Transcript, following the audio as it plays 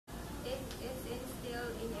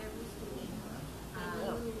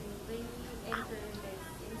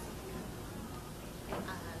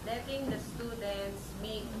letting the students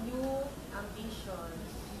make new ambitions.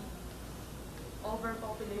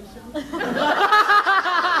 Overpopulation. Oh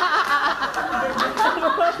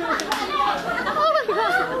my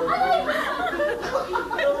God!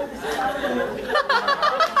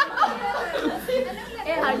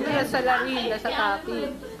 Ano yan sa larin, sa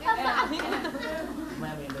topic.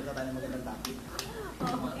 May dito tayo magandang topic.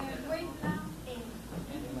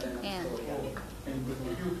 Ayan.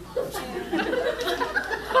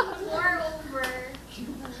 Moreover,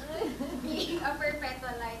 being a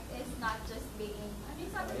perpetualite is not just being a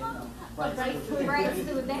bright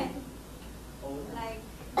student. Like,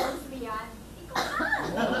 goes beyond.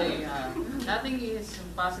 Okay, nothing is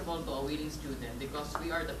impossible to a willing student because we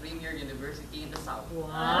are the premier university in the South. Wow!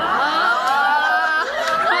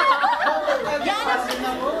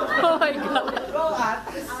 Oh my God!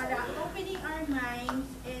 Opening our minds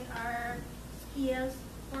and our skills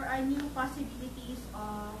for our new possibilities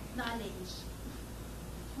of knowledge.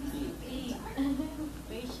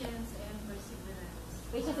 Patience and perseverance.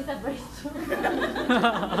 Patience is a virtue.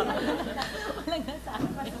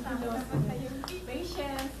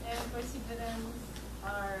 Patience and perseverance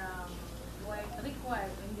are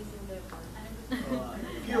required in this endeavor.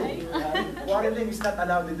 Quarreling is not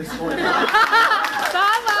allowed in the school.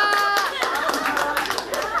 Tama!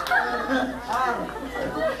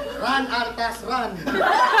 Run, Artas, run!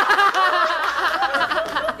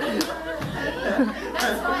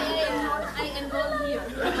 That's why I enrolled here.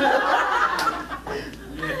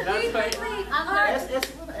 That's why. S, S,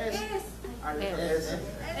 S. Yes.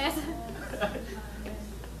 Yes.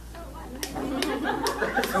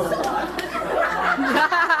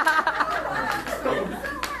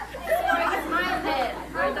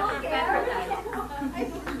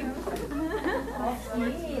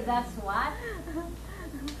 That's what?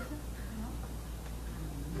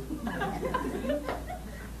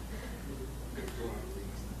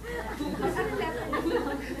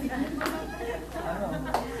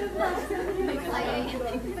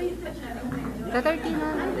 The 13 na.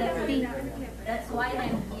 That's why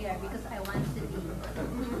I'm here, because I want to be.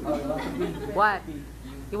 What?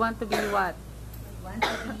 You want to be what? Want to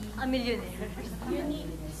be a millionaire. Unique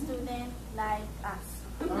student like us.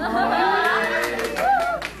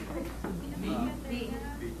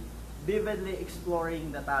 Vividly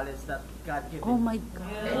exploring the talents that God given. Oh my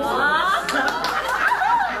God! Wow!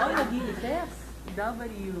 Oh, nag-i-test.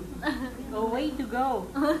 W. Oh, way to go.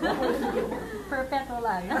 Perpetual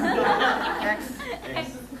life. X.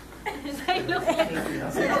 X.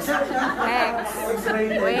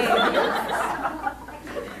 Wait.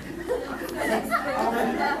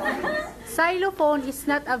 Xylophone is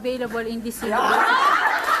not available in this syllabus.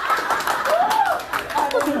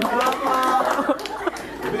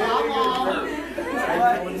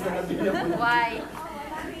 Why?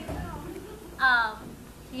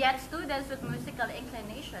 Yet students with musical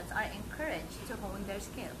inclinations are encouraged to hone their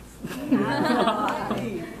skills.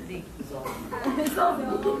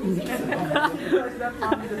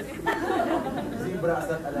 Zebra is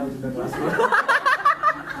not allowed in the classroom.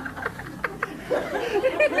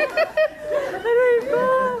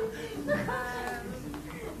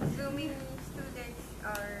 Zooming students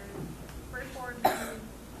are performing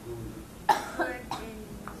good in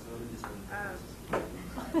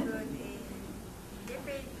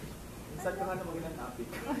different Saan ka nga na magandang topic?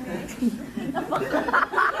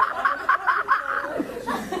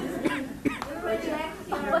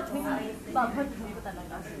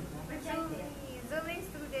 Zooming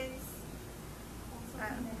students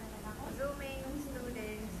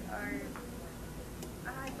are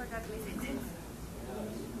I forgot my sentence.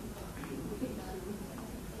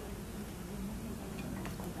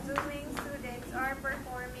 Zooming students are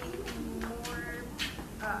performing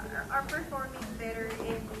better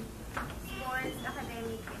in sports,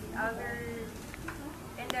 academic, and other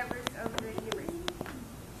endeavors of the university.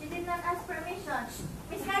 She did not ask permission.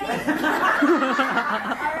 Miss Kali?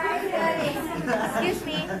 Alright, Kali. Excuse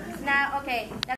me. Now, okay.